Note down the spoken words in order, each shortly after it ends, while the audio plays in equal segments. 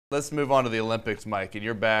Let's move on to the Olympics, Mike, and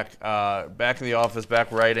you're back in the office,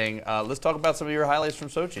 back writing. Let's talk about some of your highlights from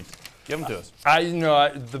Sochi. Give them to us.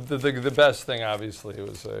 The best thing, obviously, it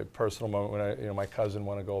was a personal moment when my cousin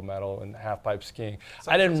won a gold medal in half-pipe skiing.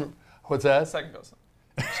 What's that? Second cousin.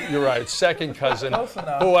 You're right, second cousin,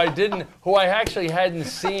 who I actually hadn't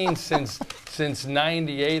seen since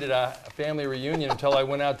 '98 at a family reunion until I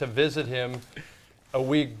went out to visit him a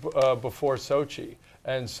week before Sochi.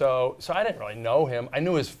 And so I didn't really know him. I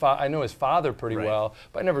knew his father pretty well,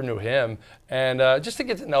 but I never knew him. And just to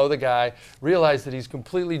get to know the guy, realize that he's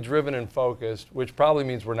completely driven and focused, which probably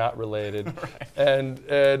means we're not related. And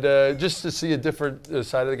just to see a different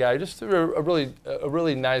side of the guy, just a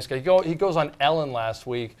really nice guy. He goes on Ellen last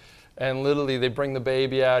week, and literally they bring the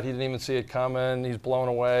baby out. He didn't even see it coming. He's blown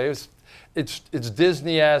away. It's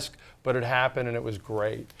Disney-esque, but it happened and it was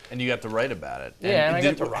great. And you got to write about it. Yeah, and I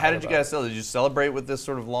got to write. How did you guys celebrate? Did you celebrate with this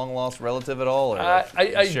sort of long-lost relative at all? Or I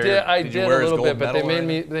did a little bit, but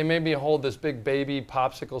they made me hold this big baby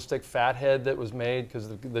popsicle stick fat head that was made because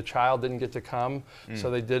the child didn't get to come, so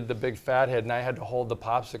they did the big fat head, and I had to hold the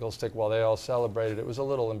popsicle stick while they all celebrated. It was a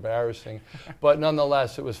little embarrassing, but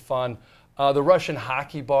nonetheless, it was fun. The Russian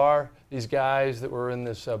hockey bar, these guys that were in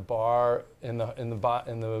this bar in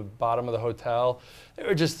the bottom of the hotel, they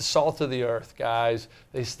were just the salt of the earth guys.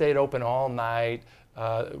 They stayed open all night.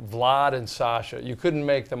 Vlad and Sasha, you couldn't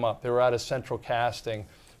make them up. They were out of Central Casting,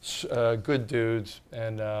 good dudes,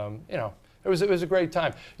 and it was a great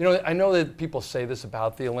time. I know that people say this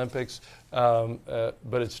about the Olympics, but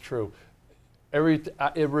it's true. It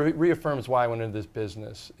reaffirms why I went into this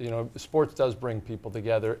business. Sports does bring people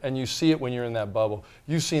together, and you see it when you're in that bubble.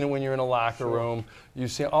 You've seen it when you're in a locker room. You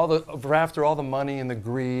see after all the money and the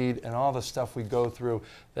greed and all the stuff we go through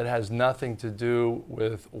that has nothing to do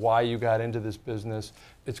with why you got into this business.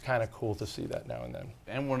 It's kind of cool to see that now and then.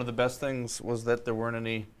 And one of the best things was that there weren't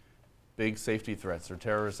any big safety threats or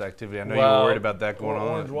terrorist activity. I know you were worried about that going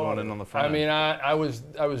in on the front. I mean, I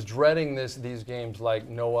was dreading these games like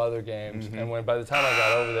no other games, and by the time I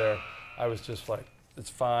got over there, I was just like, it's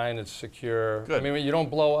fine, it's secure. Good. I mean, when you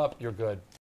don't blow up, you're good.